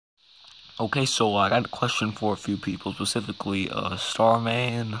Okay, so I got a question for a few people, specifically,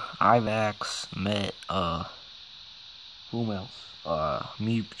 Starman, ivax, Met, whom else?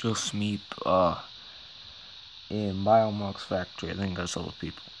 meepjustmeep, and biomocsfactory. I think that's all the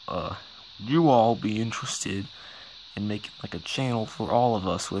people. Would you all be interested in making like a channel for all of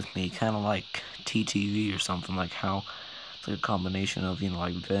us with me, kind of like TTV or something, like how it's like a combination of,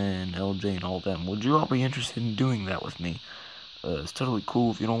 like Ben, LJ, and all them. Would you all be interested in doing that with me? It's totally cool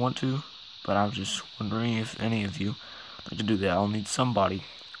if you don't want to, but I was just wondering if any of you like to do that. I'll need somebody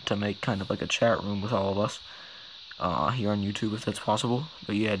to make kind of like a chat room with all of us here on YouTube if that's possible.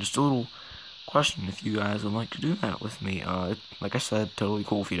 But yeah, just a little question if you guys would like to do that with me. Like I said, totally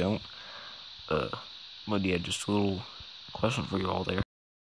cool if you don't. But yeah, just a little question for you all there.